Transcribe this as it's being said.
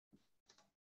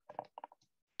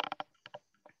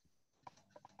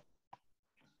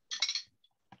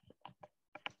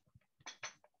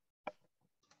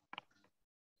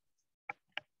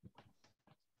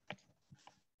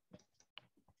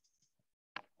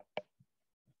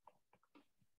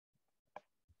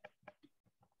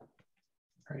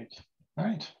Great. All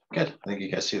right, good. I think you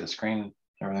guys see the screen.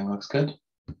 Everything looks good.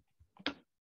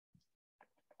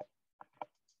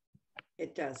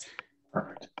 It does.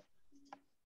 Perfect.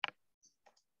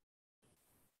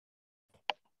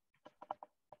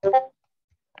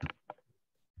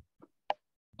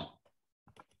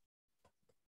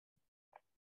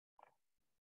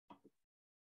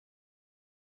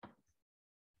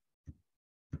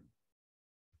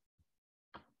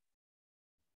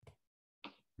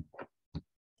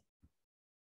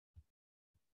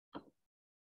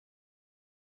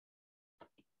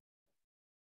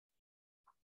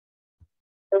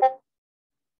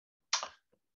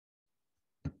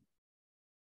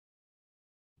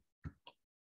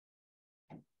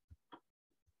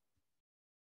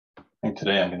 I think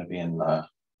today I'm going to be in the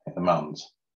mountains.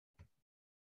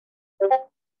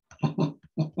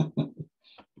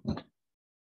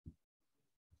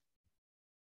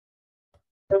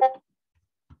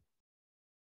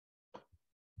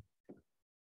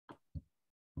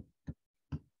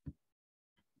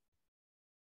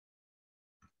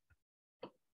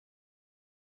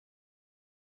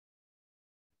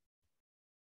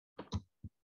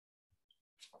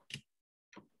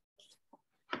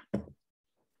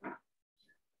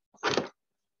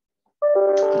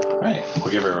 All right,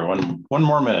 we'll give everyone one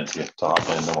more minute to hop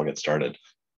in, and then we'll get started.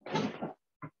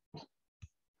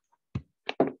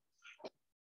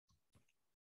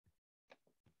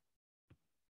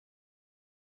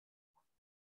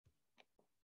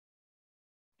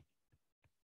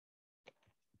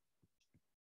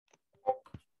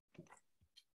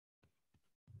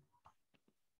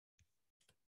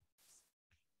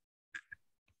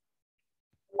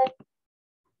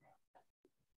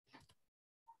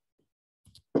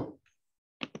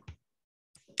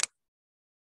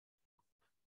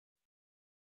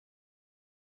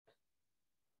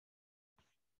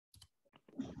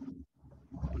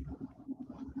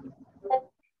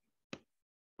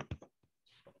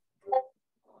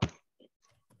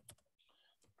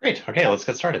 Great. Okay, let's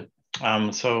get started.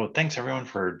 So thanks everyone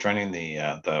for joining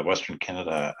the Western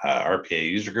Canada RPA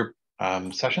user group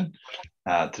session.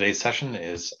 Today's session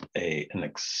is an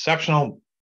exceptional,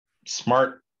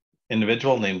 smart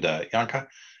individual named Janka,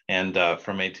 and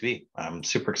from ATB. I'm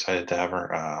super excited to have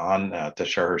her on to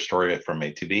share her story from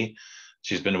ATB.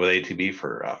 She's been with ATB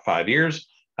for 5 years.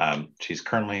 She's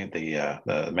currently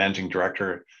the managing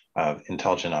director of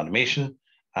intelligent automation.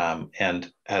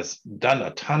 And has done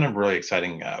a ton of really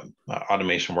exciting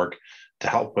automation work to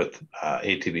help with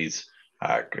ATB's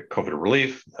COVID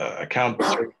relief, account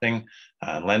servicing,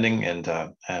 lending,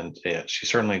 and she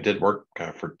certainly did work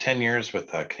for 10 years with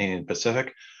Canadian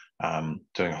Pacific,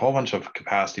 doing a whole bunch of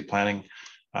capacity planning.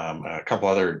 A couple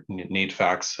other neat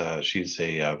facts: she's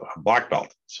a black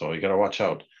belt, so you got to watch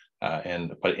out.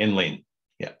 But in lean.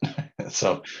 Yeah.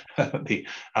 So with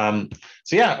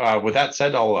that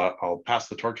said, I'll pass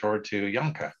the torch over to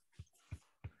Janka.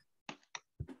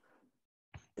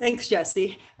 Thanks,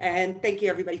 Jesse, and thank you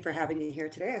everybody for having me here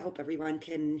today. I hope everyone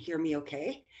can hear me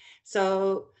okay.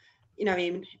 So,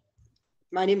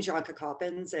 my name is Janka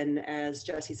Coppens, and as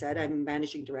Jesse said, I'm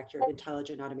managing director of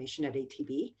intelligent automation at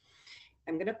ATB.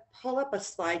 I'm going to pull up a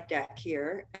slide deck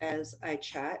here as I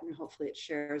chat, and hopefully it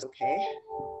shares okay.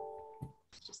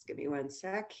 Just give me one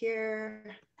sec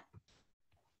here.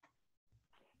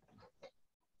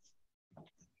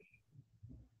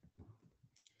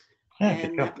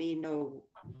 And let me know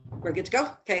we're good to go.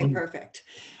 Okay, perfect.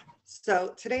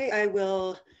 So today I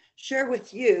will share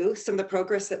with you some of the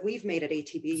progress that we've made at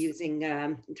ATB using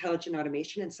intelligent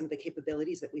automation and some of the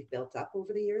capabilities that we've built up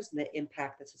over the years and the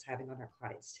impact this is having on our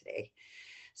clients today.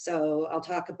 So I'll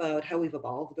talk about how we've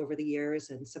evolved over the years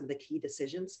and some of the key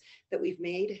decisions that we've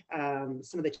made,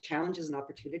 some of the challenges and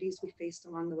opportunities we faced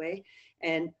along the way,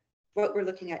 and what we're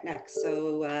looking at next.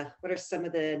 So what are some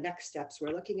of the next steps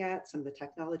we're looking at, some of the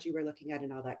technology we're looking at,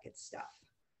 and all that good stuff.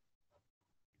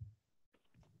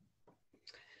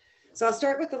 So I'll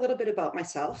start with a little bit about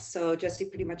myself. So Jesse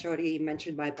pretty much already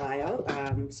mentioned my bio.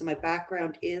 So my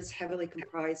background is heavily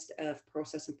comprised of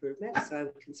process improvement. So I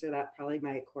would consider that probably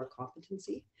my core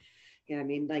competency. Yeah,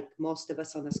 like most of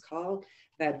us on this call,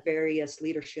 I've had various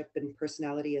leadership and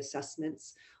personality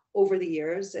assessments over the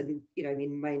years. And,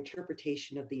 my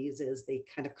interpretation of these is they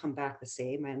kind of come back the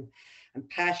same. I'm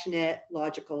passionate,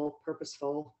 logical,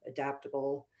 purposeful,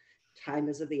 adaptable. Time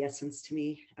is of the essence to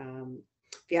me.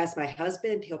 If you ask my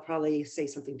husband, he'll probably say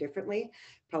something differently,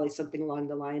 probably something along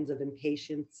the lines of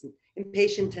impatient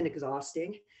and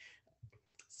exhausting.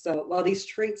 So while these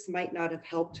traits might not have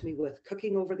helped me with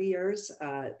cooking over the years,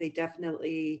 they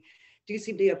definitely do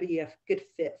seem to be a good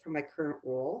fit for my current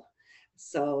role.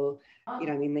 So, you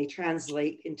know, I mean, they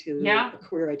translate into a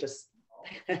career I just,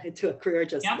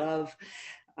 love,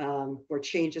 where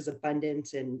change is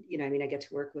abundant. And, you know, I mean, I get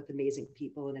to work with amazing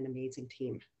people and an amazing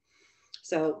team.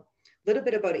 So a little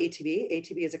bit about ATB.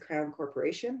 ATB is a Crown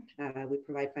corporation. We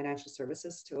provide financial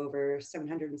services to over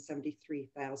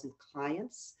 773,000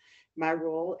 clients. My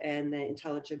role and the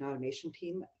intelligent automation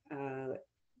team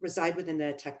reside within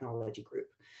the technology group.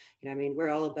 You know, I mean, we're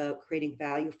all about creating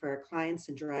value for our clients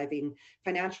and driving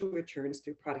financial returns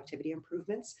through productivity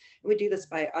improvements. And we do this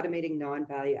by automating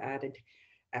non-value added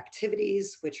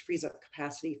activities, which frees up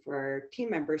capacity for our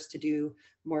team members to do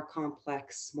more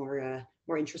complex, more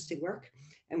interesting work.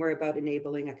 And we're about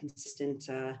enabling a consistent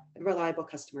and reliable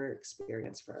customer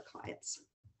experience for our clients.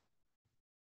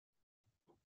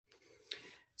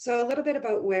 So a little bit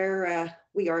about where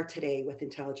we are today with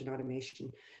intelligent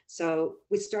automation. So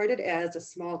we started as a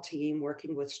small team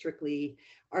working with strictly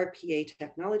RPA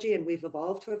technology, and we've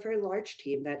evolved to a very large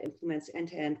team that implements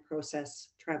end-to-end process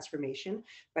transformation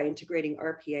by integrating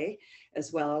RPA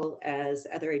as well as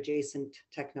other adjacent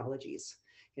technologies.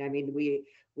 You know, I mean, we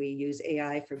use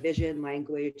AI for vision,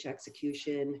 language,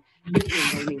 execution,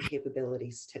 and learning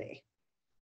capabilities today.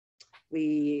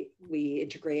 We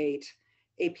integrate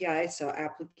API, so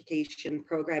application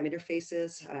program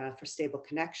interfaces for stable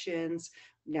connections,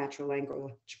 natural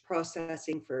language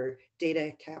processing for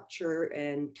data capture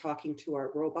and talking to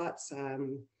our robots.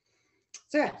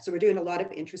 So we're doing a lot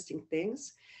of interesting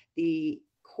things. The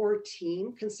core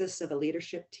team consists of a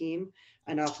leadership team,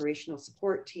 an operational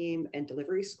support team, and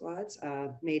delivery squads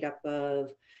made up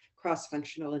of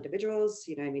cross-functional individuals.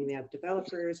 You know, I mean, we have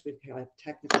developers, we've got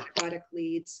technical product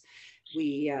leads.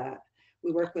 We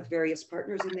work with various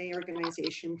partners in the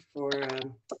organization for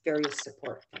various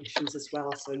support functions as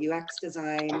well. So UX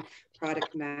design,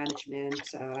 product management,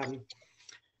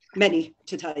 many,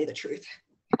 to tell you the truth.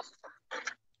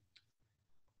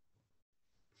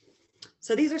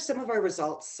 So these are some of our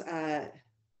results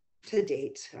to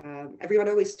date. Everyone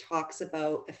always talks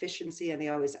about efficiency and they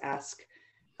always ask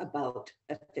about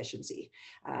efficiency.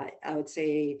 I would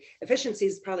say efficiency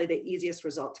is probably the easiest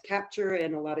result to capture,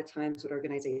 and a lot of times what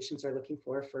organizations are looking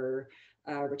for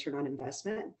return on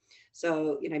investment.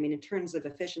 So, you know, I mean, in terms of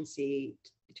efficiency,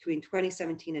 between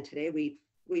 2017 and today, we've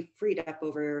freed up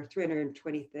over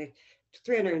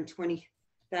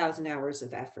 320,000 hours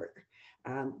of effort.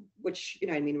 Which, you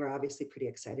know, I mean, we're obviously pretty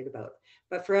excited about.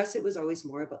 But for us, it was always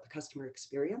more about the customer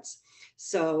experience.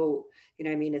 So, you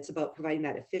know, I mean, it's about providing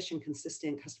that efficient,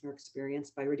 consistent customer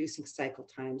experience by reducing cycle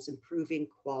times, improving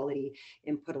quality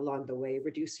input along the way,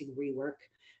 reducing rework.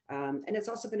 And it's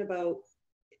also been about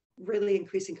really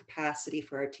increasing capacity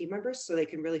for our team members so they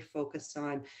can really focus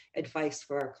on advice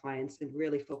for our clients and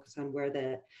really focus on where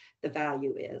the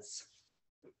value is.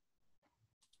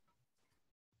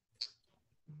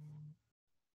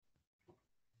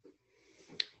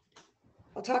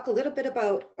 I'll talk a little bit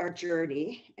about our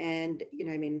journey, and, you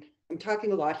know, I mean, I'm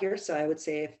talking a lot here, so I would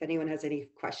say if anyone has any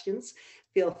questions,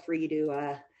 feel free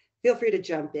to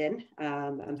jump in.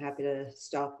 I'm happy to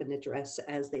stop and address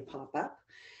as they pop up.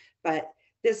 But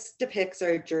this depicts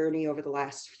our journey over the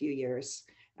last few years.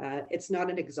 It's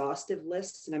not an exhaustive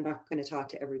list, and I'm not going to talk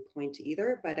to every point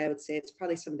either, but I would say it's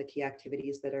probably some of the key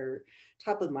activities that are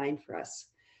top of mind for us.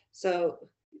 So,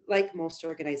 like most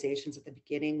organizations at the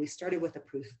beginning, we started with a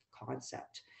proof of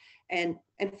concept. And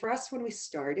for us, when we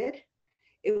started,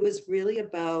 it was really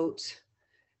about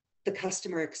the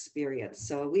customer experience.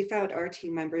 So we found our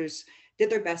team members did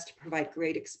their best to provide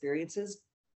great experiences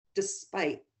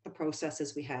despite the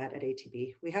processes we had at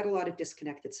ATB. We had a lot of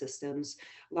disconnected systems,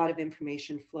 a lot of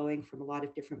information flowing from a lot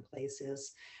of different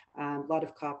places, a lot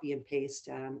of copy and paste.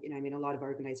 You know, I mean, a lot of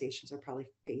organizations are probably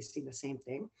facing the same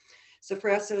thing. So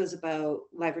for us, it was about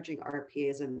leveraging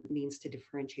RPA as a means to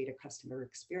differentiate a customer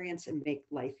experience and make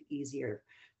life easier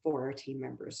for our team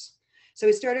members. So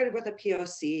we started with a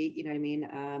POC, you know what I mean?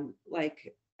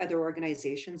 Like other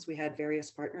organizations, we had various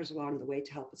partners along the way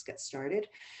to help us get started.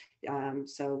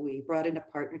 So we brought in a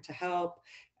partner to help.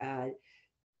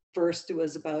 First, it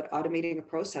was about automating a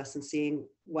process and seeing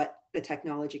what the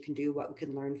technology can do, what we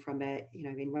can learn from it. You know,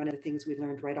 I mean, one of the things we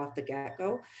learned right off the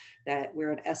get-go, that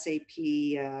we're an SAP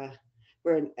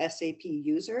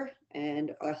user,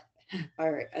 and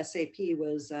our SAP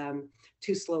was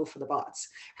too slow for the bots,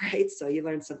 right? So you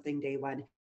learn something day one.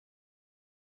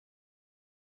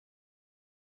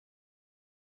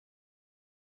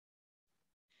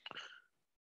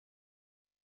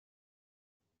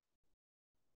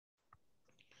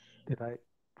 Did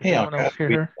anyone else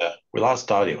hear her? We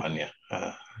lost audio on you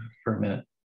for a minute.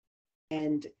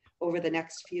 And over the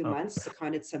next few months,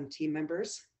 seconded some team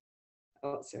members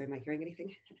Oh, sorry, am I hearing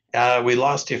anything? We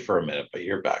lost you for a minute, but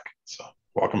you're back. So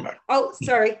welcome back. Oh,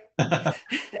 sorry.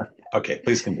 Okay,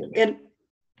 please continue.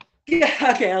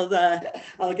 Yeah, okay,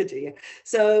 I'll continue.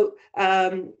 So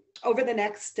over the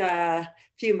next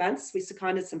few months, we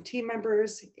seconded some team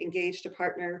members, engaged a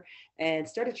partner, and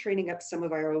started training up some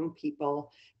of our own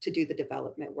people to do the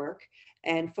development work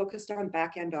and focused on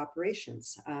back-end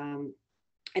operations.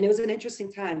 And it was an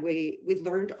interesting time. We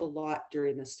learned a lot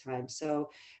during this time.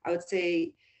 So I would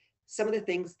say some of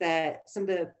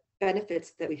the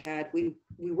benefits that we had, we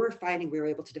were finding we were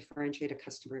able to differentiate a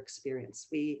customer experience.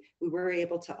 We were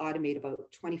able to automate about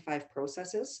 25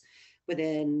 processes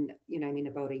within,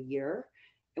 about a year.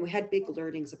 And we had big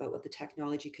learnings about what the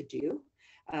technology could do,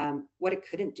 what it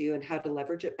couldn't do, and how to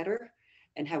leverage it better,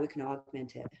 and how we can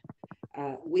augment it.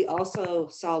 We also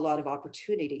saw a lot of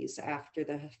opportunities after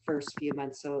the first few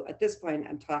months. So at this point,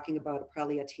 I'm talking about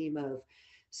probably a team of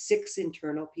 6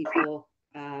 internal people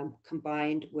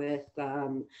combined with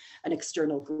an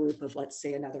external group of, let's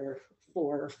say, another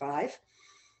 4 or 5.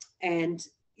 And,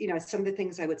 some of the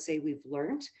things I would say we've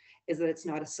learned is that it's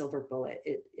not a silver bullet.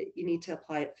 You need to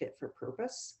apply it fit for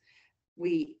purpose.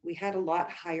 We had a lot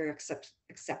higher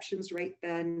exceptions rate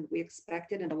than we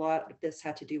expected. And a lot of this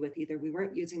had to do with either we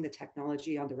weren't using the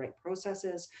technology on the right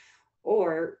processes,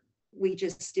 or we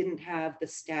just didn't have the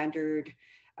standard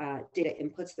data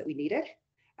inputs that we needed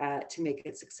to make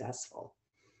it successful.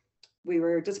 We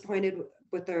were disappointed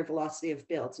with our velocity of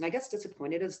builds. And I guess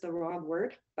disappointed is the wrong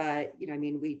word, but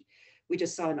we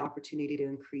just saw an opportunity to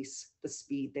increase the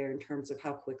speed there in terms of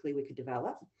how quickly we could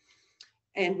develop.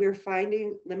 And we're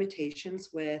finding limitations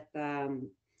with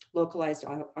localized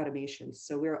automations.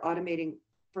 So we're automating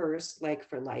first, like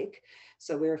for like.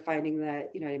 So we're finding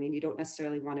that, you don't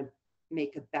necessarily want to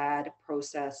make a bad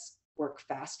process work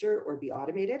faster or be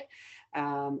automated.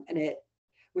 We're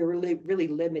really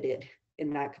limited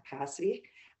in that capacity.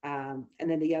 And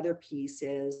then the other piece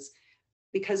is,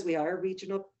 because we are a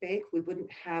regional bank, we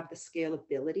wouldn't have the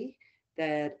scalability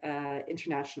that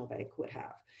international bank would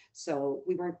have. So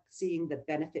we weren't seeing the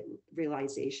benefit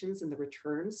realizations and the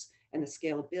returns and the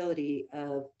scalability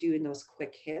of doing those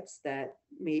quick hits that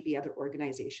maybe other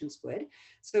organizations would.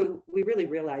 So we really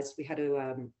realized we had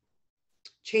to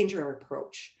change our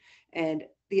approach. And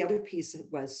the other piece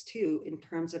was too, in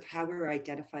terms of how we were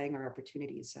identifying our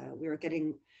opportunities. We were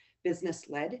getting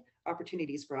business-led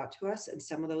opportunities brought to us, and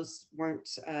some of those weren't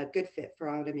a good fit for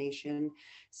automation.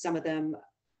 Some of them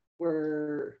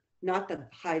were not the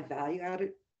high value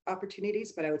added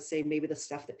opportunities, but I would say maybe the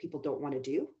stuff that people don't want to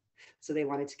do. So they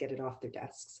wanted to get it off their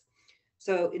desks.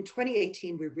 So in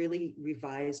 2018, we really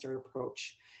revised our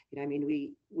approach.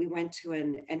 We went to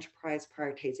an enterprise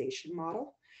prioritization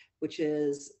model, which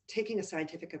is taking a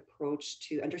scientific approach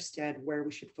to understand where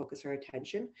we should focus our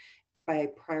attention by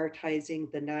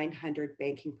prioritizing the 900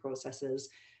 banking processes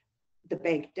the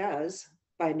bank does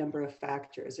by a number of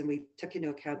factors. And we took into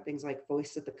account things like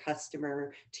voice of the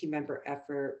customer, team member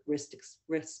effort, risk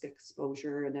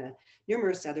exposure, and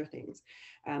numerous other things.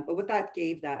 But what that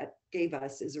gave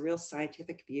us is a real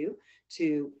scientific view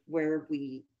to where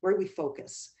we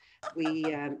focus. We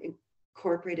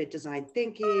incorporated design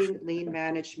thinking, lean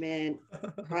management,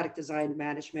 product design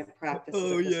management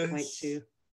practices at this point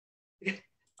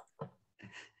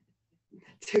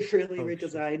to really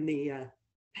redesign the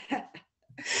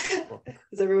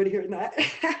is everybody hearing that?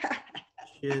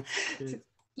 Shit.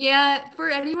 Yeah, for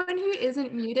anyone who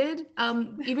isn't muted,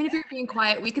 even if you're being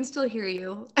quiet, we can still hear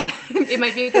you. It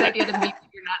might be a good idea to mute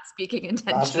if you're not speaking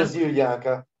intentionally. That's just you,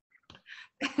 Janka.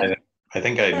 I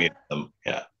think I muted them.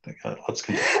 Yeah, let's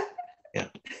continue. Yeah.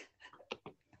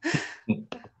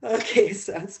 Okay,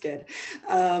 sounds good.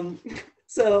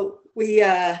 So we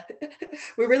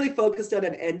really focused on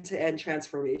an end-to-end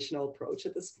transformational approach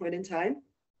at this point in time.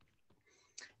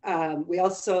 We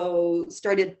also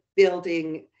started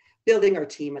building our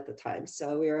team at the time.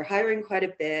 So we were hiring quite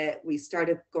a bit. We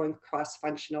started going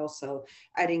cross-functional, so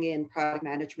adding in product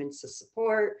management to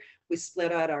support. We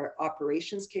split out our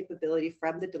operations capability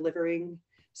from the delivering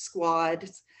squad.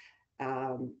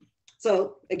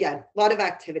 So again, a lot of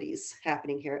activities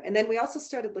happening here. And then we also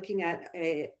started looking at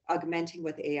augmenting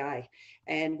with AI.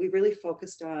 And we really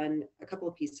focused on a couple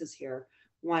of pieces here.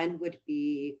 One would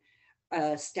be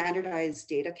a standardized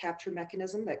data capture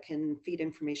mechanism that can feed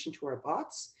information to our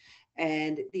bots.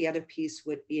 And the other piece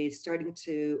would be starting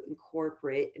to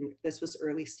incorporate, and this was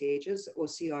early stages,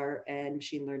 OCR and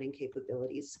machine learning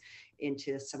capabilities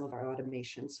into some of our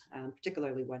automations,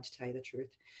 particularly one, to tell you the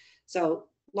truth. So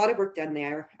a lot of work done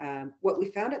there. What we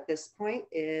found at this point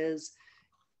is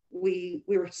we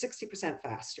were 60%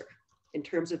 faster. in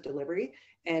terms of delivery,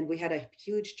 and we had a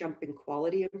huge jump in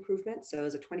quality improvement. So it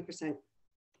was a 20%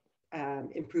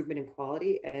 improvement in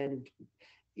quality, and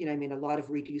a lot of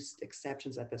reduced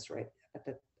exceptions at this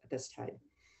time.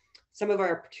 Some of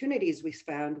our opportunities we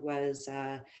found was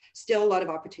still a lot of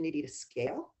opportunity to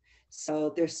scale.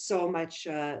 So there's so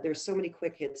many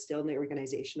quick hits still in the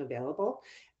organization available.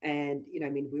 And,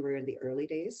 we were in the early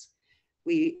days.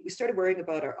 We started worrying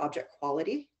about our object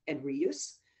quality and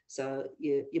reuse. So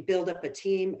you build up a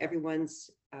team,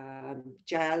 everyone's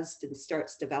jazzed and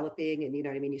starts developing, and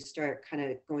you start kind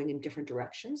of going in different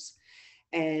directions.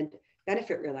 And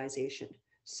benefit realization.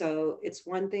 So it's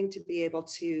one thing to be able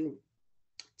to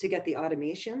get the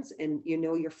automations and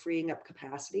you're freeing up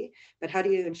capacity, but how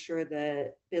do you ensure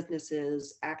the business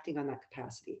is acting on that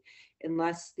capacity?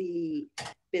 Unless the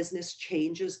business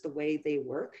changes the way they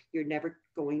work, you're never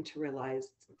going to realize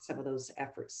some of those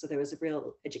efforts. So there was a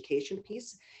real education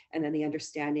piece, and then the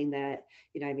understanding that,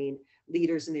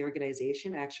 leaders in the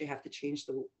organization actually have to change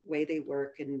the way they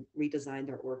work and redesign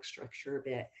their org structure a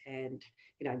bit. And,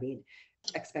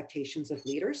 expectations of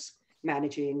leaders,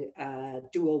 managing a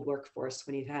dual workforce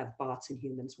when you have bots and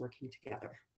humans working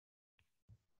together.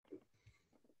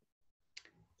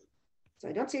 So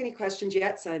I don't see any questions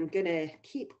yet, so I'm gonna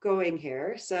keep going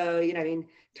here. So,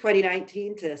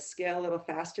 2019, to scale a little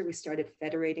faster, we started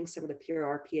federating some of the pure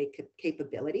RPA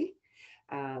capability,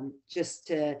 just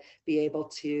to be able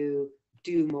to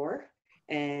do more.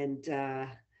 And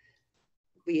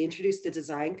we introduced the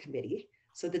design committee.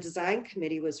 So the design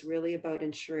committee was really about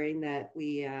ensuring that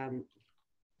we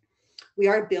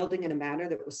are building in a manner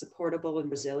that was supportable and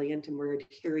resilient, and we're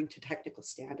adhering to technical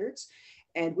standards.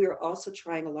 And we were also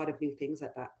trying a lot of new things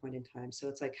at that point in time. So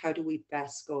it's like, how do we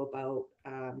best go about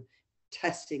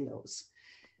testing those?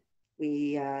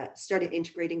 We started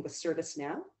integrating with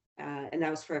ServiceNow, and that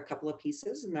was for a couple of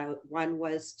pieces. And that one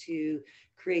was to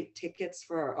create tickets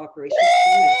for our operations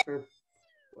team.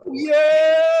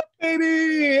 Yeah,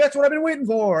 baby! That's what I've been waiting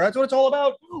for. That's what it's all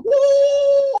about. Woo!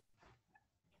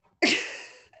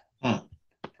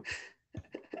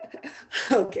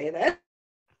 Okay, then.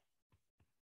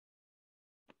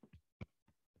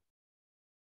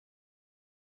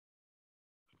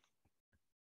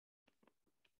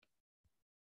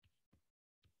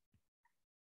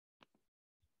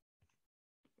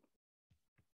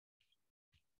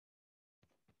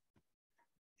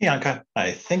 Janka,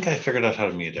 I think I figured out how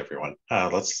to mute everyone.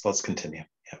 Let's continue.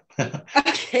 Yeah.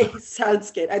 Okay, sounds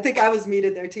good. I think I was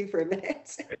muted there too for a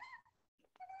minute.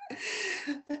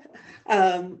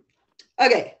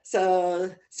 Okay,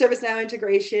 so ServiceNow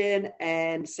integration,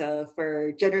 and so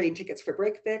for generating tickets for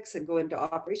break fix and going to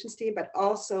operations team, but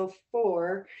also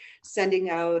for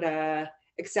sending out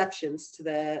exceptions to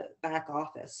the back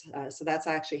office. So that's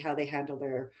actually how they handle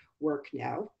their work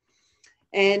now.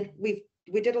 And we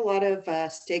did a lot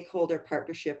of stakeholder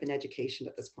partnership and education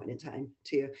at this point in time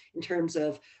too, in terms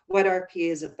of what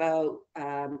RPA is about,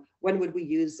 when would we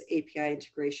use API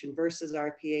integration versus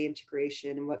RPA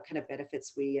integration, and what kind of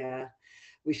benefits we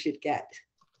should get.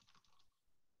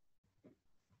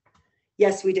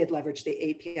 Yes, we did leverage the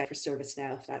API for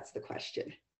ServiceNow, if that's the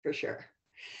question, for sure.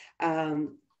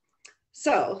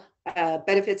 So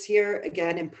benefits here,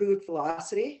 again, improved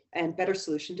velocity and better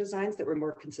solution designs that were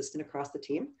more consistent across the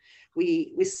team.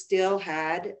 We still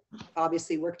had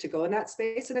obviously work to go in that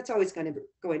space, and it's always going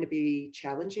to be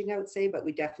challenging, I would say, but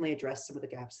we definitely addressed some of the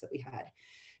gaps that we had.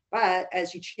 But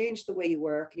as you change the way you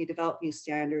work and you develop new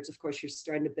standards, of course, you're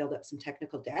starting to build up some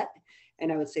technical debt.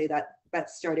 And I would say that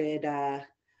started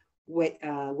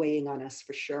weighing on us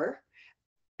for sure.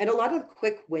 And a lot of the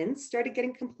quick wins started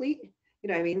getting complete.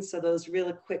 So those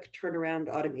really quick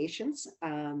turnaround automations.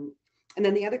 And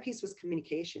then the other piece was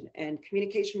communication, and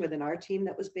communication within our team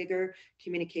that was bigger,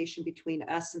 communication between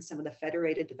us and some of the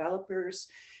federated developers,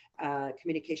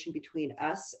 communication between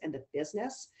us and the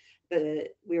business.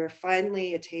 We were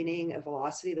finally attaining a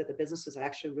velocity that the business was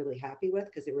actually really happy with,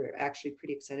 because they were actually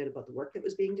pretty excited about the work that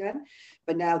was being done.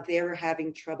 But now they were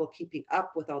having trouble keeping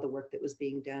up with all the work that was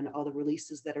being done, all the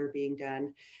releases that are being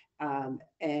done,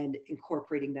 and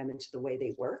incorporating them into the way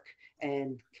they work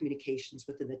and communications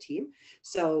within the team.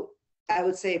 So I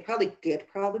would say probably good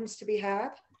problems to be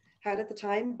had at the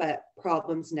time, but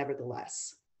problems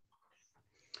nevertheless.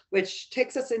 Which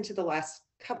takes us into the last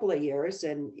couple of years.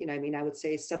 And, I would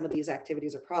say some of these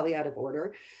activities are probably out of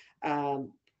order.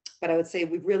 But I would say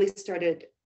we've really started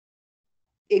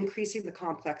increasing the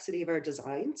complexity of our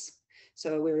designs.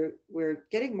 So we're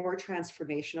getting more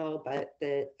transformational, but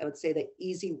I would say the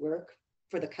easy work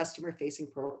for the customer facing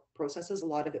processes, a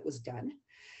lot of it was done.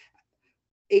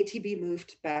 ATB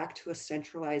moved back to a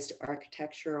centralized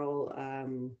architectural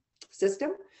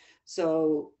system.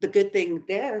 So the good thing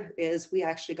there is we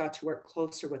actually got to work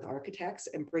closer with architects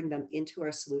and bring them into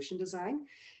our solution design.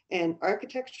 And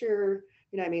architecture,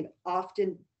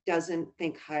 often doesn't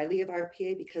think highly of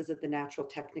RPA because of the natural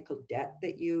technical debt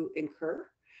that you incur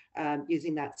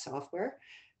using that software.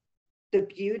 The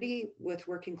beauty with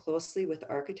working closely with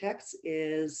architects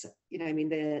is, I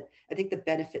think the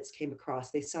benefits came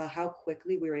across. They saw how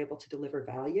quickly we were able to deliver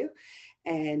value,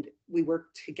 and we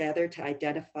worked together to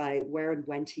identify where and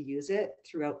when to use it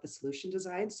throughout the solution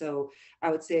design. So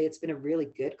I would say it's been a really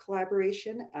good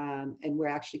collaboration, and we're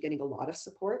actually getting a lot of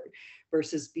support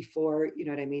versus before,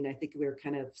 I think we were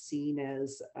kind of seen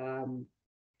as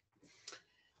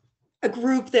a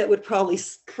group that would probably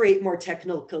create more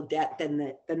technical debt than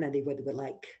they would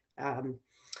like.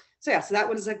 So that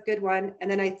was a good one. And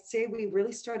then I'd say we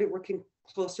really started working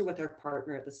closer with our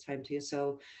partner at this time too.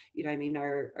 So,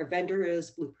 our vendor is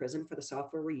Blue Prism for the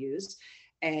software we use.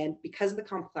 And because of the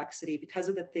complexity, because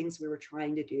of the things we were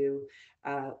trying to do,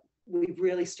 we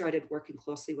really started working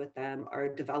closely with them. Our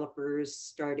developers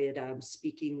started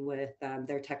speaking with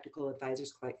their technical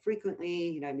advisors quite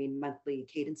frequently. Monthly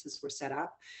cadences were set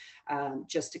up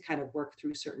just to kind of work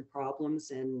through certain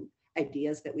problems and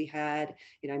ideas that we had.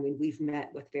 We've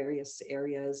met with various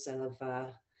areas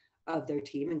of their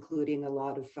team, including a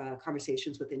lot of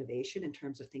conversations with innovation in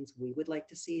terms of things we would like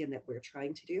to see and that we're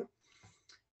trying to do.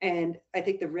 And I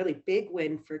think the really big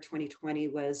win for 2020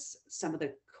 was some of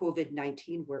the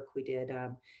COVID-19 work we did.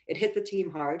 It hit the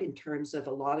team hard in terms of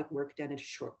a lot of work done in a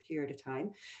short period of time.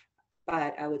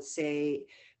 But I would say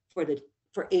for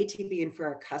ATB and for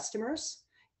our customers,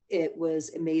 it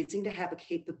was amazing to have a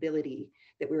capability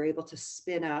that we were able to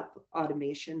spin up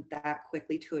automation that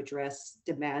quickly to address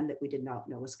demand that we did not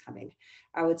know was coming.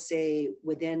 I would say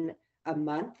within a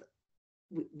month,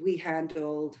 we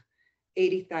handled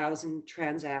 80,000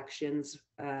 transactions,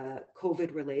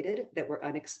 COVID related, that were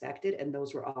unexpected, and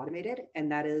those were automated. And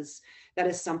that is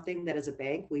something that as a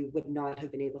bank, we would not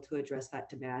have been able to address that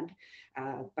demand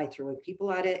by throwing people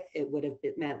at it. It would have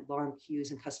meant long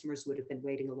queues, and customers would have been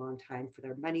waiting a long time for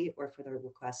their money or for their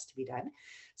requests to be done.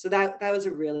 So that was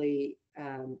a really,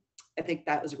 I think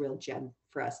that was a real gem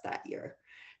for us that year.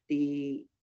 The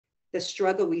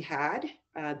struggle we had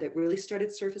that really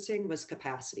started surfacing was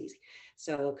capacity.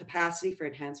 So capacity for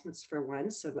enhancements for one.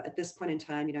 So at this point in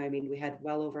time, we had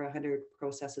well over 100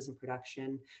 processes in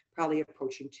production, probably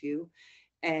approaching 2.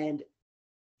 And,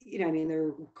 there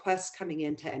were requests coming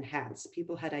in to enhance.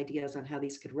 People had ideas on how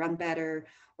these could run better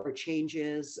or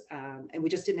changes, and we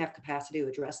just didn't have capacity to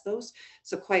address those.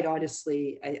 So quite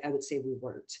honestly, I would say we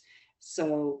weren't.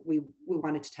 So we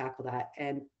wanted to tackle that.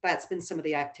 And that's been some of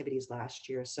the activities last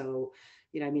year. So,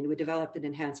 we developed an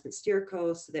enhancement steer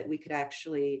code so that we could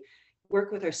actually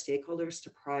work with our stakeholders to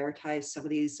prioritize some of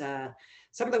these,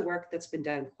 some of the work that's been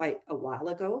done quite a while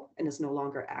ago and is no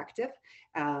longer active,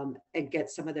 and get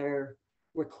some of their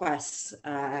requests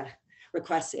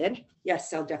in.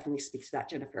 Yes, I'll definitely speak to that,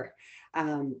 Jennifer.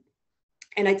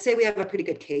 And I'd say we have a pretty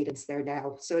good cadence there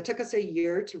now. So it took us a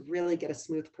year to really get a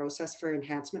smooth process for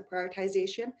enhancement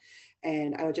prioritization.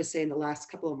 And I would just say in the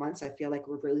last couple of months, I feel like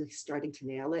we're really starting to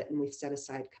nail it, and we've set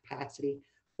aside capacity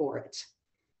for it.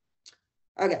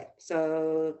 Okay,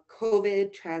 so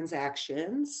COVID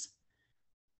transactions.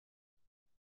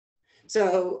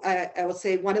 So I will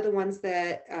say one of the ones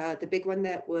that, the big one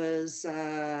that was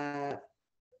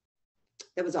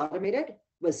automated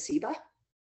was SEBA.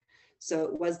 So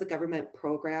it was the government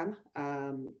program.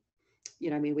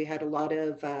 We had a lot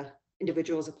of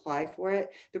individuals apply for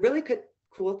it. The really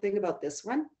cool thing about this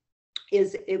one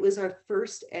is it was our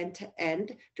first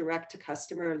end-to-end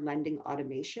direct-to-customer lending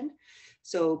automation.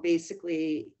 So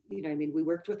basically, we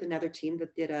worked with another team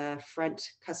that did a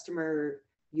front customer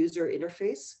user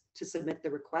interface to submit the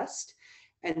request,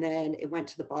 and then it went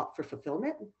to the bot for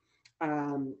fulfillment.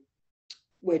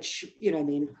 Which,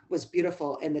 was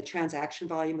beautiful. And the transaction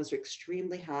volume was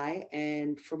extremely high.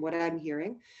 And from what I'm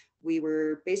hearing, we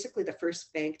were basically the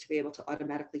first bank to be able to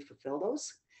automatically fulfill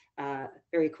those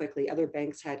very quickly. Other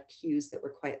banks had queues that were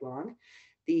quite long.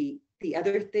 The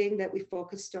other thing that we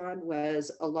focused on was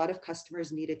a lot of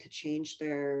customers needed to change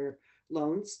their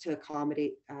loans to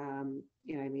accommodate,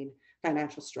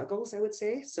 financial struggles, I would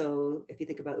say. So if you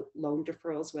think about loan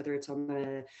deferrals, whether it's on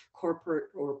the corporate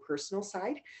or personal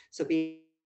side, so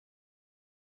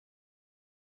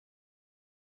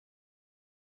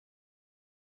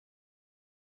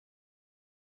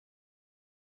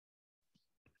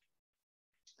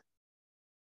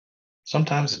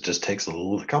Sometimes it just takes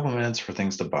a couple minutes for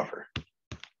things to buffer.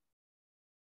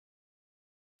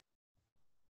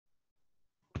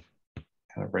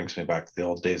 Kind of brings me back to the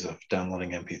old days of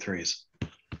downloading MP3s.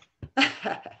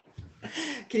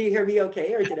 Can you hear me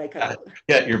okay, or did I cut out?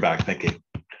 Yeah, you're back. Thank you.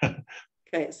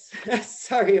 Okay,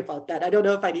 sorry about that. I don't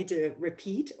know if I need to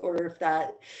repeat or if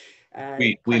that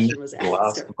We question missed was the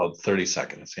last answered. about 30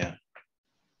 seconds. Yeah.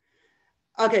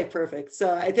 Okay, perfect.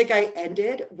 So I think I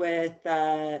ended with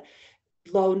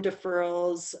loan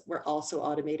deferrals were also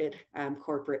automated,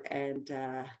 corporate and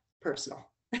personal.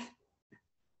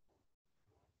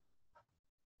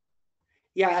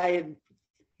 Yeah,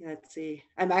 let's see.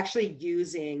 I'm actually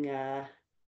using a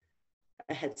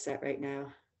headset right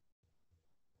now.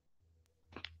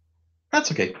 That's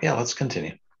okay. Yeah, let's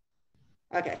continue.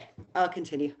 Okay, I'll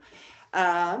continue.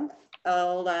 I'll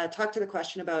talk to the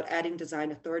question about adding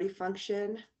design authority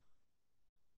function.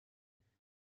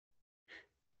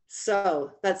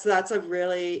 So that's a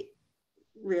really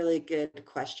good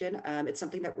question. It's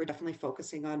something that we're definitely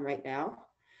focusing on right now.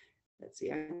 Let's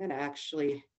see, I'm going to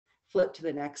actually flip to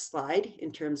the next slide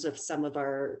in terms of some of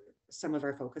our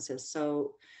focuses.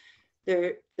 So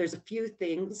there's a few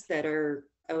things that are,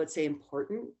 I would say,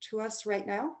 important to us right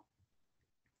now.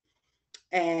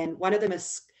 And one of them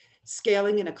is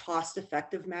scaling in a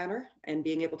cost-effective manner and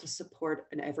being able to support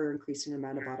an ever-increasing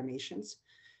amount of automations.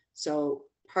 So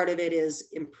part of it is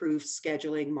improved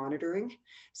scheduling monitoring.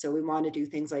 So we want to do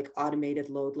things like automated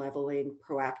load leveling,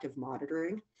 proactive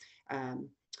monitoring,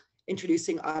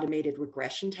 introducing automated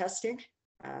regression testing.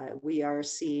 We are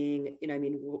seeing,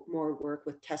 more work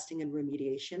with testing and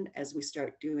remediation as we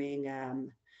start doing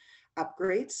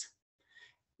upgrades.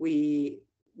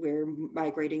 We're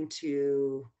migrating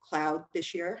to cloud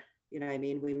this year.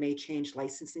 We may change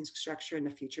licensing structure in the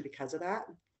future because of that.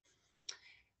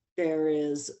 There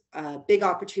is a big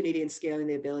opportunity in scaling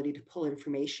the ability to pull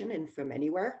information in from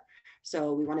anywhere.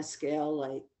 So we want to scale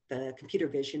like the computer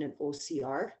vision and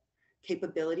OCR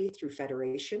capability through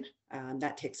federation.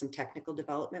 That takes some technical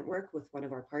development work with one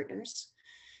of our partners.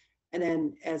 And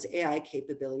then as AI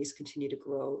capabilities continue to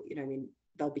grow,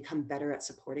 they'll become better at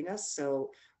supporting us.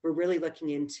 So we're really looking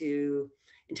into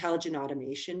intelligent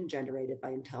automation generated by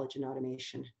intelligent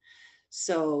automation.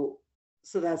 So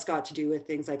that's got to do with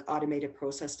things like automated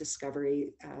process discovery,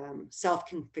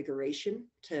 self-configuration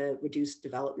to reduce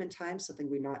development time, something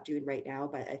we're not doing right now,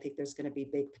 but I think there's going to be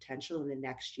big potential in the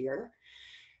next year.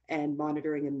 And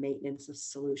monitoring and maintenance of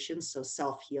solutions, so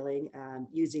self-healing,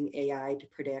 using AI to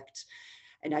predict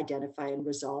and identify and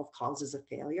resolve causes of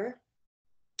failure.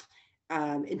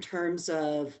 In terms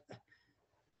of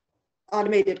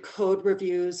automated code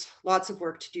reviews, lots of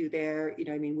work to do there.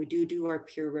 We do our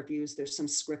peer reviews. There's some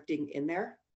scripting in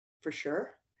there for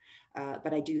sure.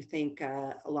 But I do think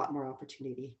a lot more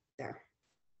opportunity there.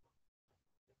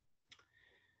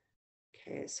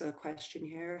 Okay, so a question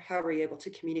here. How are we able to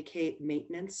communicate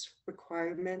maintenance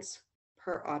requirements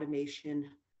per automation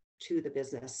to the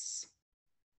business?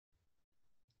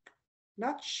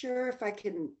 Not sure if I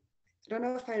don't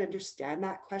know if I understand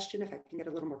that question, if I can get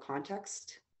a little more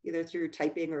context, either through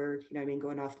typing or,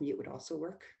 going off mute would also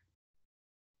work.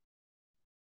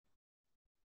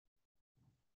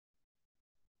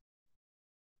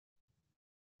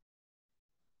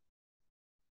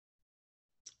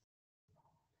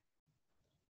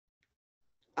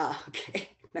 Okay,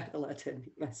 not allowed to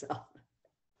unmute myself.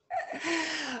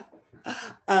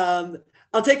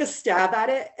 I'll take a stab at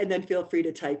it and then feel free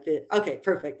to type it. Okay,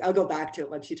 perfect. I'll go back to it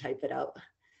once you type it out.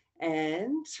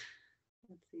 And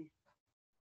let's see.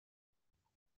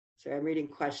 Sorry, I'm reading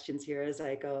questions here as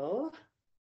I go.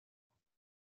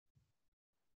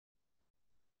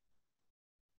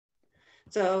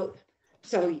 So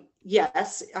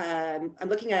yes, I'm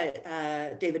looking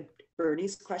at David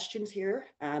Bernie's questions here,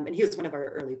 and he was one of our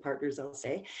early partners, I'll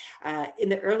say. In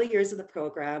the early years of the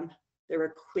program, there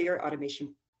were clear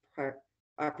automation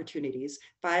opportunities.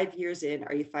 5 years in,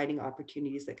 are you finding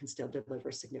opportunities that can still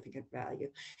deliver significant value,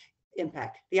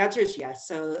 impact? The answer is yes.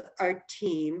 So our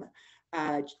team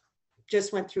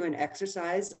just went through an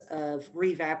exercise of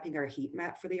revamping our heat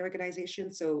map for the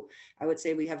organization. So I would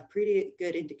say we have a pretty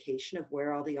good indication of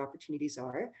where all the opportunities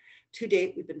are. To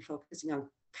date, we've been focusing on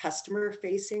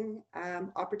customer-facing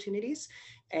opportunities.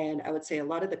 And I would say a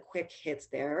lot of the quick hits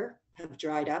there have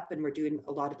dried up, and we're doing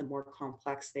a lot of the more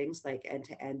complex things like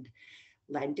end-to-end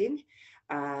lending.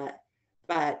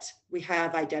 But we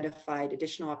have identified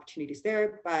additional opportunities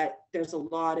there, but there's a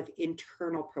lot of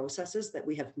internal processes that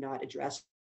we have not addressed.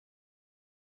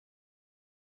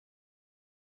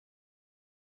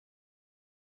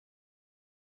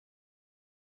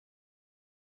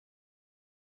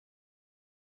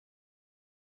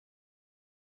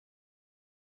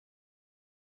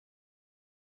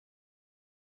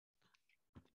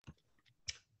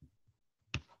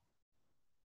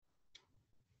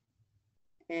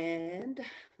 And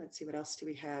let's see, what else do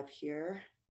we have here?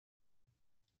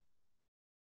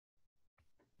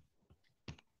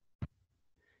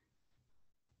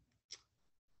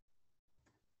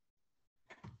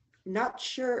 Not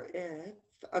sure if,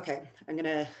 okay, I'm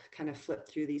gonna kind of flip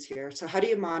through these here. So how do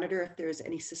you monitor if there's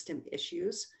any system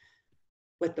issues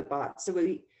with the bot? So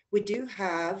we do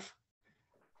have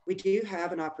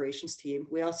an operations team.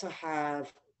 We also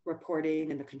have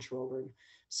reporting in the control room.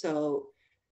 So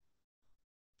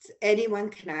anyone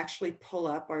can actually pull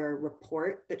up our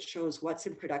report that shows what's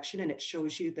in production, and it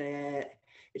shows you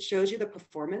the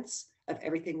performance of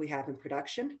everything we have in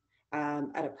production,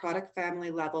 at a product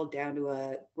family level down to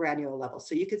a granular level.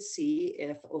 So you could see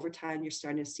if over time you're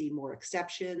starting to see more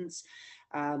exceptions,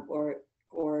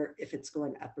 or if it's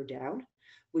going up or down.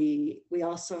 We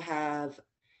also have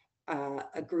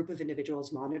a group of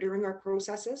individuals monitoring our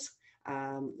processes.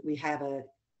 We have a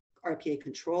RPA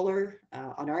controller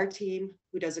on our team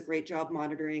who does a great job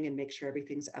monitoring and make sure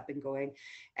everything's up and going.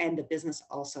 And the business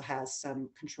also has some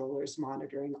controllers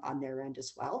monitoring on their end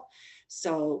as well.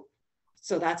 So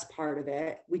that's part of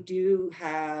it. We do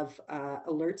have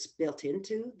alerts built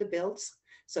into the builds.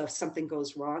 So if something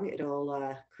goes wrong,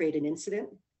 it'll create an incident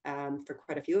for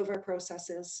quite a few of our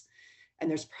processes. And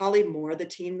there's probably more the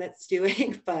team that's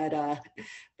doing, but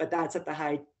that's at the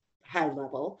high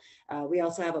level. We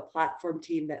also have a platform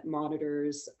team that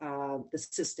monitors the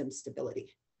system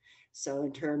stability. So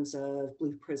in terms of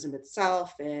Blue Prism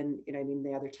itself and,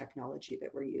 the other technology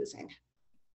that we're using.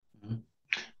 Mm-hmm.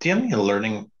 Do you have any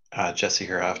alerting, Jesse,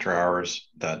 here after hours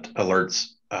that alerts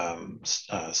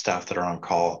staff that are on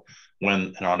call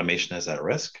when an automation is at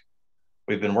risk?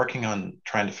 We've been working on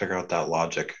trying to figure out that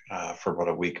logic for about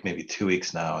a week, maybe 2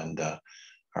 weeks now, and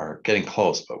are getting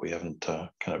close, but we haven't kind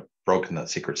of broken that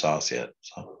secret sauce yet.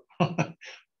 So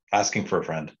asking for a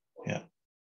friend. Yeah.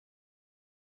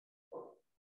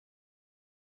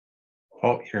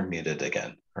 Oh, you're muted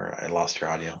again, or I lost your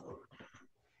audio.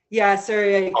 Yeah,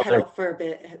 sorry, I cut out for a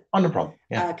bit. Oh, no problem.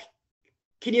 Yeah.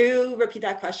 Can you repeat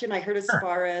that question? I heard as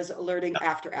far as alerting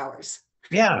after hours.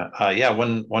 Yeah,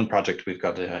 one project we've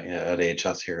got at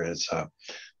AHS here is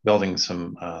building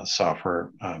some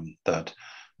software that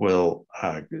will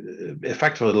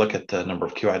effectively look at the number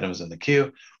of queue items in the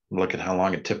queue, look at how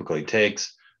long it typically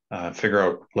takes, figure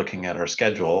out, looking at our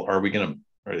schedule,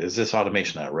 is this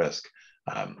automation at risk?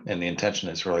 And the intention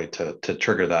is really to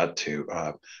trigger that to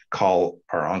call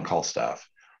our on-call staff.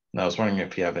 And I was wondering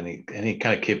if you have any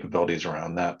kind of capabilities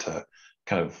around that to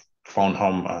kind of phone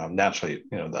home. Naturally,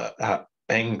 the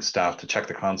paying staff to check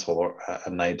the console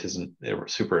at night isn't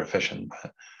super efficient,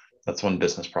 but that's one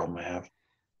business problem I have.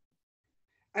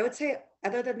 I would say,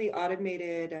 other than the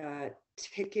automated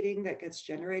ticketing that gets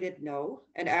generated, no.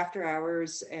 And after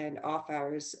hours and off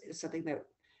hours is something that,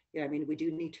 we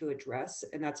do need to address.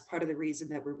 And that's part of the reason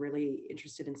that we're really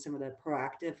interested in some of the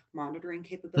proactive monitoring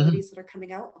capabilities that are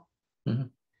coming out. Mm-hmm.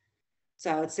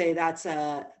 So I would say that's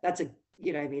a a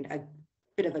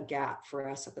bit of a gap for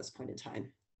us at this point in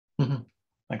time. Mm-hmm.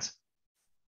 Thanks.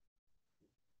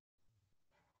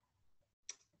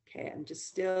 Okay, I'm just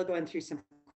still going through some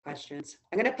questions.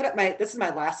 I'm going to put up this is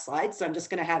my last slide, so I'm just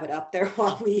going to have it up there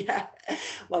while we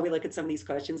look at some of these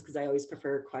questions, because I always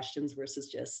prefer questions versus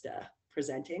just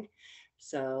presenting.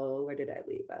 So where did I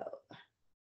leave out?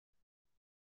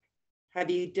 Have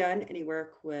you done any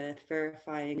work with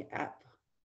verifying app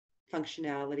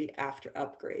functionality after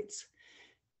upgrades?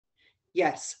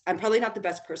 Yes, I'm probably not the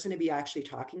best person to be actually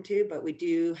talking to, but we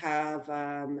do have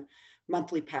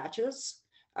monthly patches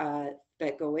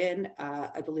that go in.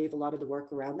 I believe a lot of the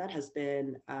work around that has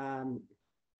been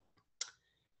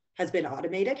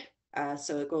automated,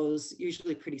 so it goes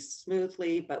usually pretty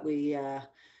smoothly. But we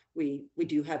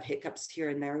do have hiccups here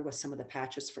and there with some of the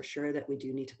patches for sure that we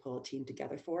do need to pull a team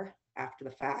together for after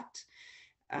the fact.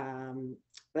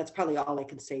 That's probably all I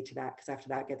can say to that, because after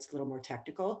that gets a little more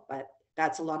technical. But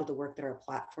that's a lot of the work that our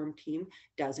platform team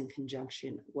does in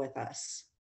conjunction with us.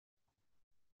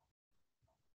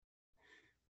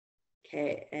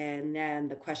 Okay, and then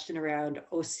the question around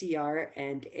OCR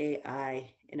and AI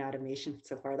in automation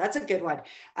so far. That's a good one.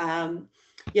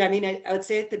 Yeah, I would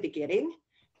say at the beginning,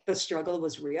 the struggle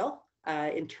was real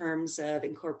in terms of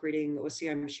incorporating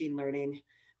OCR machine learning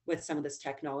with some of this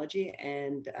technology.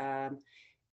 And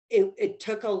it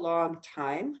took a long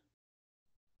time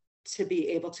to be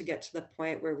able to get to the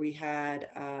point where we had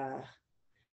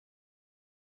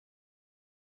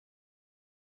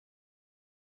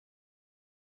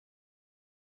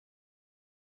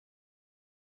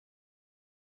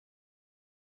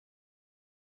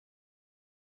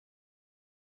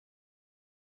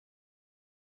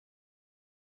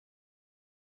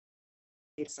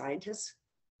scientists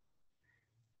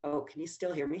Oh, can you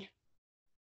still hear me?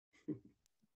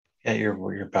 Yeah,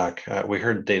 you're back. We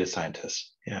heard data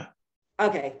scientists. Yeah.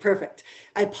 Okay, perfect.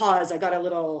 I paused. I got a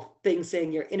little thing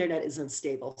saying your internet is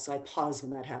unstable. So I pause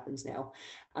when that happens now.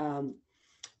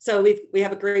 So we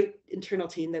have a great internal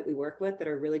team that we work with that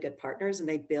are really good partners, and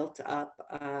they built up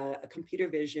a computer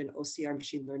vision OCR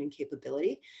machine learning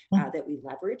capability that we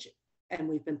leverage. And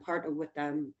we've been partnered with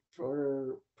them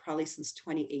for probably since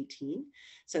 2018.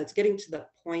 So it's getting to the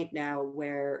point now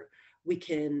where we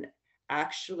can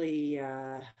actually,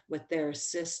 with their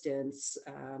assistance,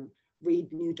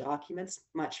 read new documents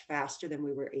much faster than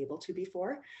we were able to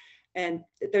before. And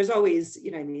there's always,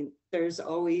 there's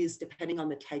always, depending on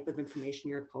the type of information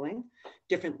you're pulling,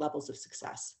 different levels of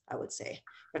success, I would say.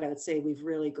 But I would say we've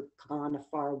really gone a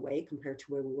far way compared to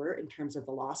where we were in terms of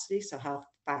velocity. So how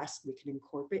fast we can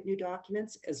incorporate new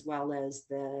documents, as well as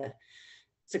the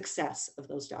success of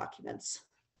those documents.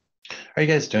 Are you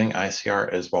guys doing ICR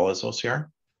as well as OCR?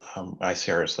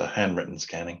 ICR is the handwritten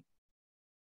scanning.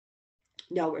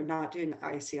 No, we're not doing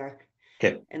ICR.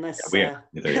 Okay. Unless,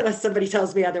 unless somebody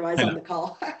tells me otherwise on the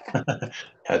call.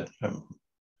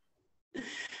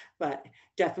 But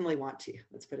definitely want to,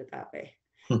 let's put it that way.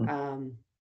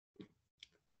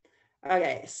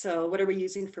 Okay, so what are we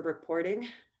using for reporting?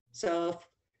 So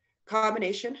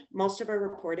combination, most of our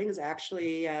reporting is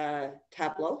actually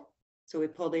Tableau. So we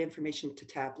pull the information to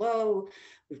Tableau.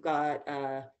 We've got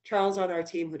Charles on our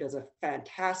team who does a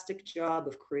fantastic job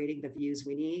of creating the views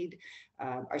we need.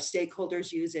 Our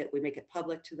stakeholders use it. We make it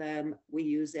public to them. We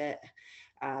use it.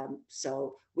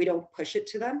 So we don't push it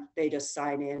to them. They just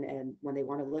sign in, and when they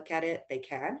want to look at it, they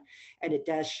can. And it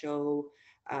does show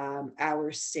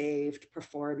hours saved,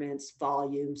 performance,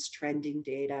 volumes, trending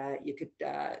data. You could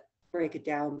break it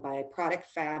down by product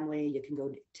family. You can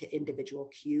go to individual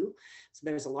queue. So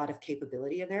there's a lot of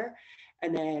capability in there.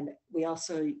 And then we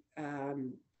also,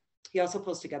 he also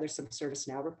pulls together some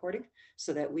ServiceNow reporting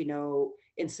so that we know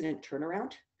incident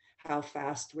turnaround, how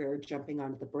fast we're jumping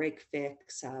onto the break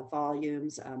fix,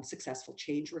 volumes, successful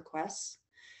change requests.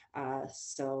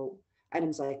 So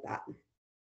items like that.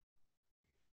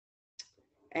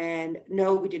 And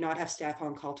no, we do not have staff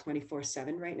on call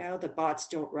 24/7 right now. The bots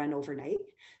don't run overnight.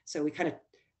 So we kind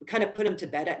of put them to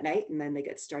bed at night, and then they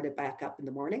get started back up in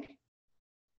the morning.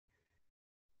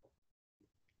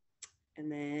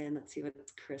 And then let's see what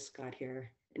Chris got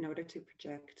here. In order to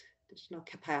project additional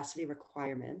capacity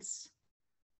requirements.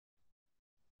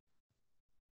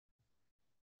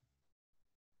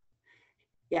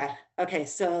 Yeah, okay,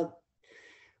 so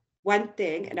one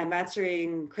thing, and I'm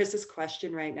answering Chris's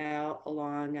question right now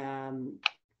along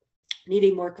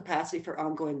needing more capacity for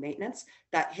ongoing maintenance,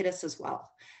 that hit us as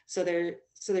well. So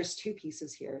there's two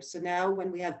pieces here. So now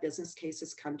when we have business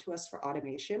cases come to us for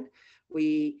automation,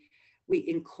 we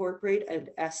incorporate an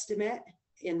estimate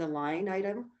in the line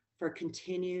item for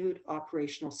continued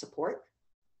operational support.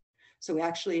 So we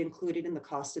actually include it in the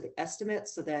cost of the estimate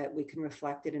so that we can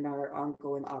reflect it in our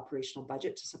ongoing operational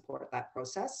budget to support that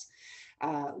process.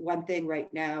 One thing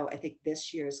right now, I think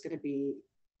this year is going to be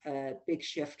a big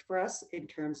shift for us in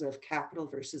terms of capital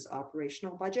versus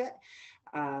operational budget.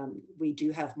 We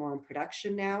do have more in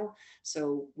production now,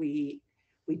 so we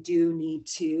do need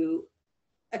to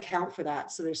account for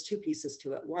that. So there's two pieces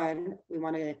to it. One, we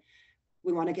want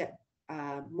to get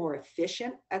more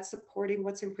efficient at supporting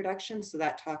what's in production. So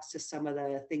that talks to some of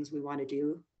the things we want to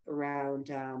do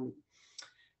around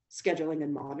scheduling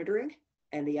and monitoring,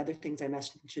 and the other things I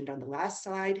mentioned on the last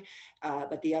slide.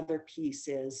 But the other piece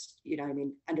is,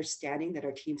 understanding that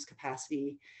our team's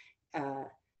capacity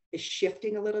is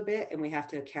shifting a little bit, and we have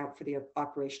to account for the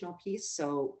operational piece.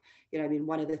 So,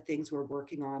 one of the things we're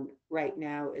working on right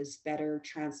now is better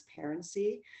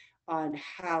transparency on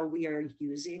how we are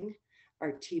using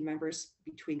our team members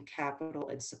between capital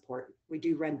and support. We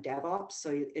do run DevOps, so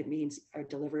it means our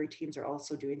delivery teams are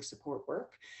also doing support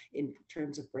work in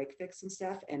terms of break fix and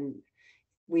stuff. And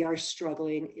we are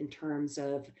struggling in terms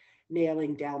of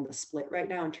nailing down the split right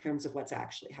now in terms of what's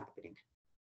actually happening.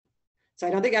 So I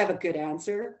don't think I have a good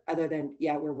answer other than,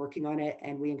 yeah, we're working on it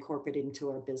and we incorporate it into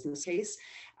our business case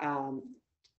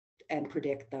and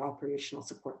predict the operational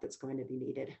support that's going to be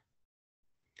needed.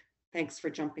 Thanks for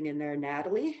jumping in there,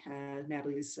 Natalie.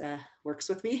 Natalie's works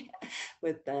with me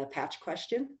with the patch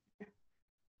question.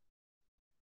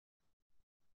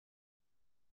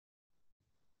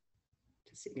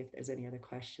 Just seeing if there's any other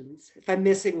questions. If I'm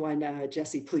missing one,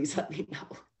 Jesse, please let me know.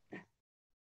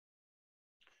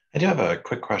 I do have a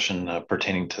quick question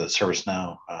pertaining to the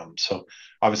ServiceNow. So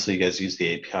obviously you guys use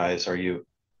the APIs. Are you,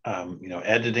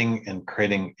 editing and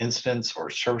creating incidents or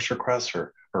service requests,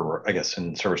 or I guess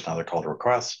in ServiceNow they're called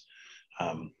requests?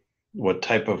 What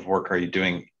type of work are you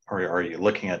doing or are you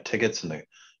looking at tickets and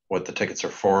what the tickets are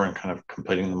for and kind of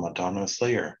completing them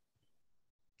autonomously, or?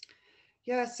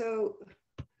 Yeah, so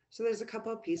there's a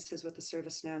couple of pieces with the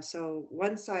service now. So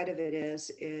one side of it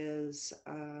is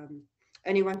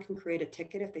anyone can create a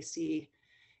ticket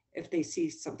if they see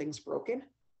something's broken.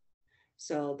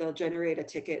 So they'll generate a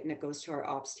ticket and it goes to our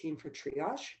ops team for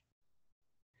triage.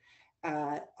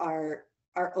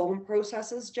 Our own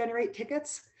processes generate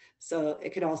tickets. So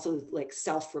it can also like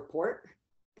self-report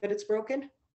that it's broken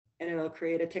and it'll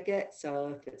create a ticket.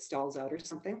 So if it stalls out or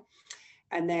something.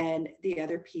 And then the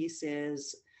other piece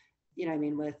is, you know, I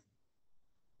mean, with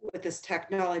this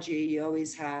technology, you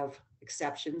always have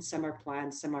exceptions. Some are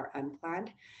planned, some are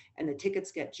unplanned, and the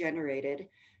tickets get generated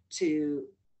to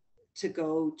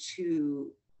go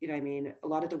to, you know, I mean, a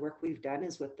lot of the work we've done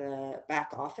is with the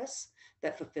back office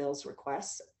that fulfills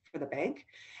requests for the bank.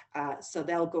 So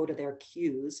they'll go to their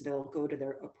queues, they'll go to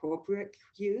their appropriate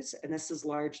queues. And this is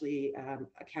largely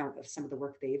account of some of the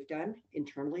work they've done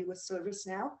internally with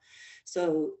ServiceNow.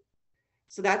 So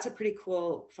that's a pretty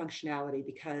cool functionality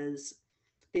because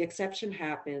the exception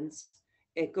happens,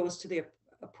 it goes to the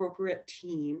appropriate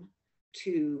team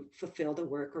to fulfill the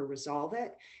work or resolve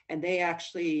it. And they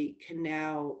actually can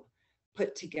now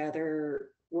put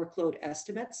together workload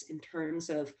estimates in terms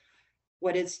of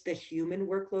what is the human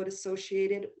workload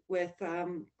associated with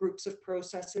groups of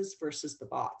processes versus the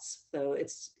bots. So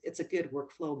it's a good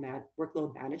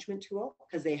workload management tool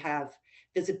because they have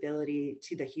visibility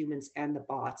to the humans and the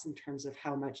bots in terms of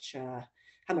how much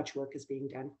work is being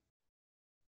done.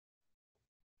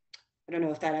 I don't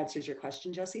know if that answers your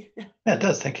question, Jesse. Yeah, it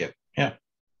does. Thank you. Yeah.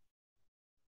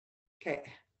 Okay,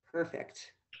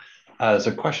 perfect. There's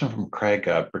a question from Craig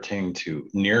pertaining to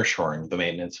nearshoring the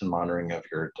maintenance and monitoring of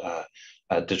your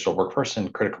digital workforce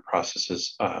and critical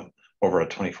processes over a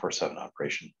 24/7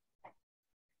 operation.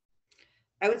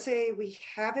 I would say we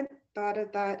haven't thought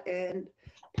of that, and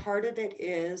part of it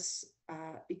is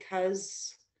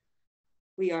because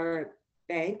we are a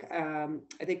bank.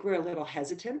 I think we're a little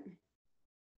hesitant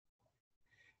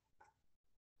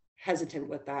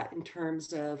with that in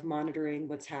terms of monitoring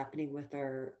what's happening with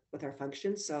our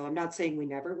functions. So I'm not saying we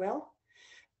never will,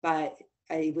 but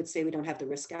I would say we don't have the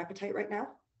risk appetite right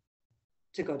now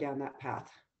to go down that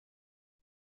path.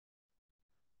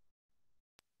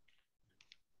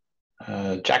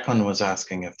 Jacqueline was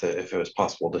asking if it was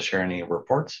possible to share any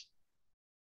reports.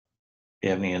 Do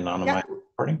you have any anonymized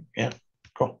reporting? Yeah,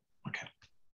 cool. Okay.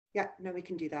 Yeah, no, we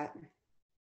can do that.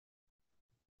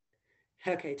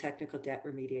 Okay, technical debt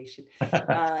remediation.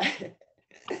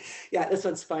 Yeah, this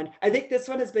one's fun. I think this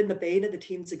one has been the bane of the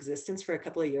team's existence for a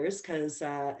couple of years because,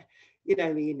 you know,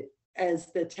 I mean,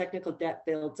 as the technical debt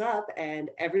builds up and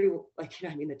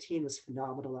the team was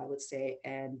phenomenal, I would say.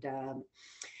 And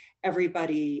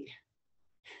everybody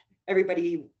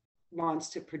wants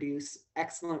to produce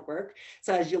excellent work.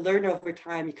 So as you learn over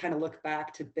time, you kind of look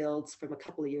back to builds from a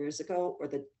couple of years ago, or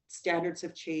the standards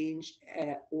have changed,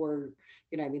 or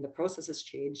the process has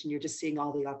changed, and you're just seeing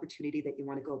all the opportunity that you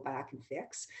want to go back and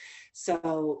fix.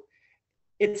 So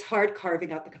it's hard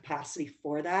carving out the capacity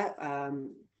for that.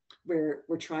 We're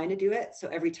trying to do it. So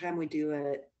every time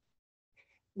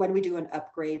when we do an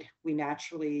upgrade, we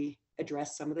naturally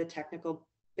address some of the technical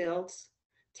builds,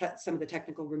 some of the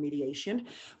technical remediation.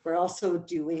 We're also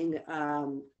doing a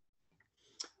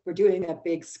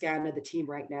big scan of the team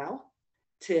right now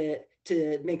to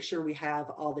make sure we have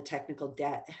all the technical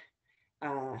debt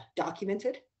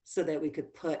documented so that we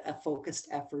could put a focused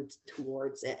effort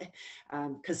towards it,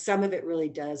 because some of it really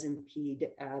does impede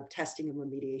testing and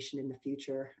remediation in the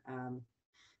future.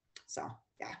 So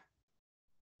yeah.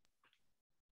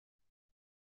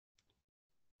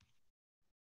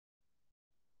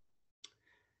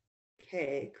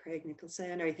 Okay, Craig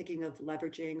Nicholson, are you thinking of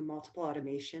leveraging multiple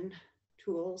automation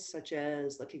tools such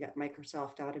as looking at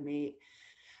Microsoft Automate?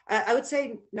 I would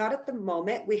say not at the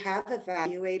moment. We have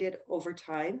evaluated over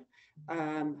time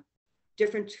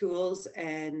different tools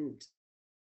and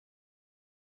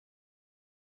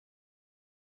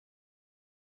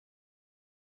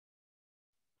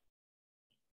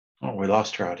oh, we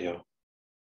lost your audio.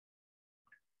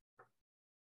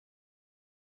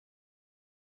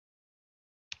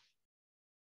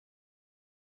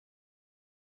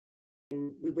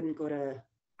 we wouldn't go to.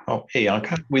 Oh, hey,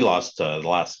 Janka, we lost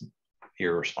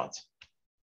your response.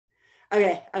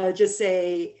 Okay, I would just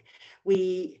say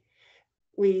we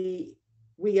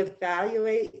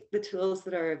evaluate the tools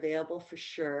that are available for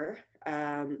sure.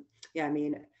 Yeah, I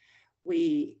mean,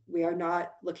 we are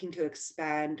not looking to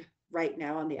expand right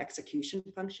now on the execution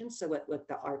function. So what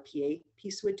the RPA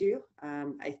piece would do,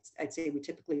 I'd say we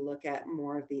typically look at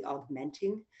more of the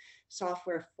augmenting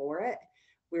software for it.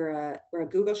 we're a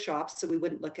Google shop, so we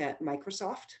wouldn't look at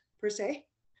Microsoft per se.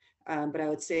 But I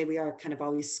would say we are kind of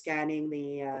always scanning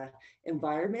the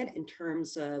environment in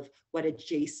terms of what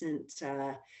adjacent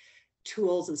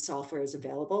tools and software is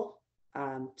available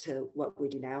to what we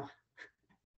do now.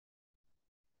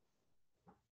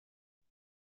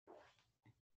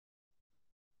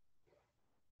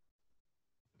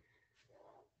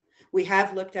 We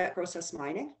have looked at process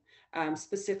mining,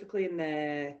 specifically in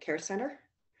the care center.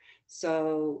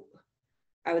 So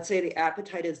I would say the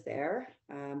appetite is there.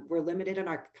 We're limited in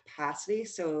our capacity,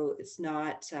 so it's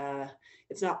not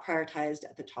prioritized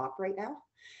at the top right now.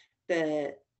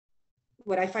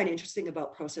 What I find interesting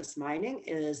about process mining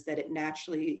is that it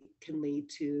naturally can lead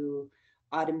to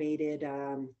automated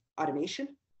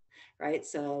automation, right?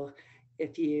 So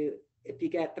if you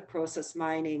get the process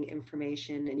mining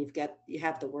information and you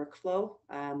have the workflow,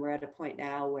 we're at a point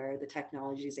now where the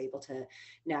technology is able to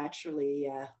naturally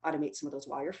automate some of those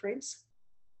wireframes.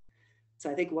 So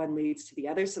I think one leads to the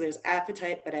other. So there's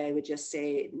appetite, but I would just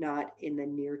say not in the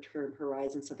near term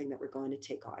horizon, something that we're going to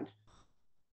take on.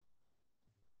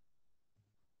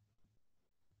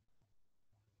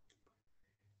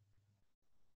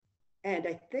 And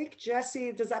I think,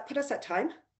 Jesse, does that put us at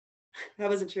time? I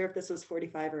wasn't sure if this was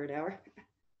 45 or an hour.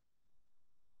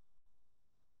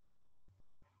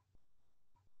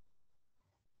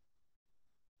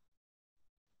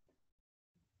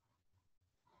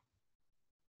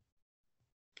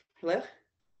 Hello?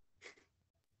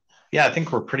 Yeah, I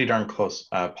think we're pretty darn close.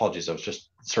 Apologies, I was just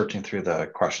searching through the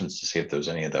questions to see if there's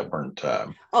any that weren't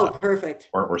Perfect.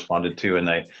 weren't responded to, and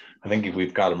I think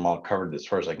we've got them all covered as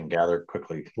far as I can gather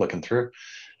quickly looking through.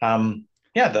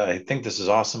 I think this is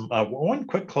awesome. One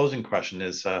quick closing question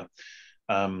is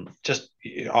just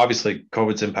obviously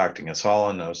COVID's impacting us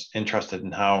all, and I was interested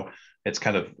in how it's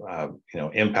kind of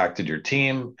impacted your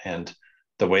team and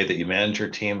the way that you manage your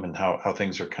team, and how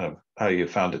things are kind of how you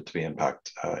found it to be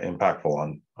impactful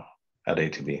on at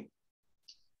ATB.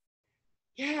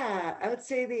 Yeah, I would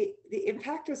say the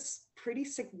impact was pretty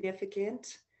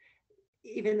significant,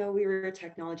 even though we were a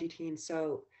technology team.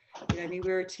 So, we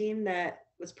were a team that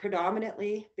was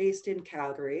predominantly based in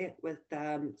Calgary with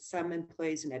some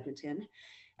employees in Edmonton.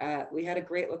 We had a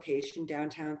great location,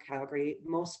 downtown Calgary.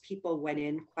 Most people went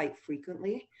in quite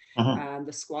frequently.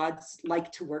 The squads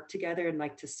like to work together and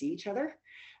like to see each other.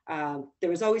 There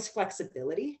was always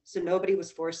flexibility, so nobody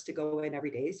was forced to go in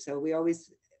every day. So we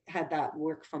always had that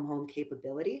work from home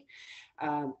capability.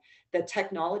 The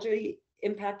technology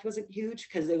impact wasn't huge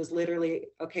because it was literally,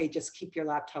 okay, just keep your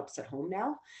laptops at home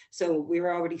now. So we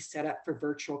were already set up for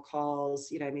virtual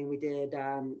calls.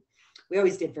 We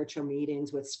always did virtual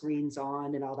meetings with screens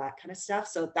on and all that kind of stuff.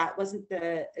 So that wasn't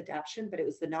the adaptation, but it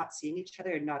was the not seeing each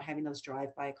other and not having those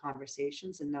drive-by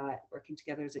conversations and not working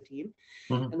together as a team.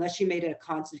 Unless you made a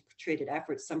concentrated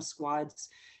effort, some squads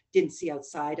didn't see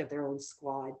outside of their own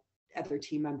squad other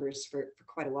team members for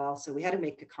quite a while. So we had to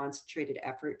make a concentrated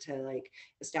effort to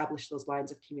establish those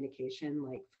lines of communication.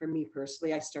 Like for me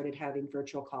personally, I started having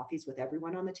virtual coffees with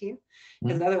everyone on the team,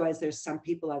 because otherwise there's some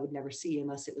people I would never see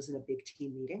unless it was in a big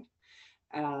team meeting.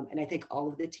 And I think all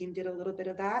of the team did a little bit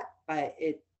of that, but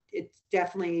it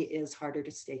definitely is harder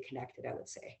to stay connected, I would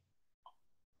say.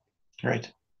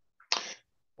 Great.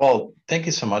 Well, thank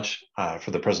you so much for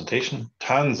the presentation.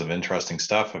 Tons of interesting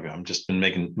stuff. I've just been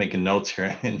making notes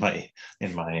here in my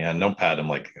notepad. I'm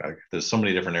like, there's so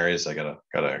many different areas I'm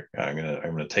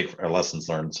gonna take our lessons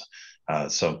learned.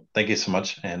 So thank you so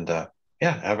much, and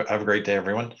have a great day,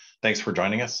 everyone. Thanks for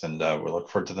joining us, and we look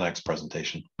forward to the next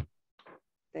presentation.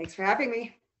 Thanks for having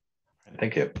me.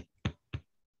 Thank you.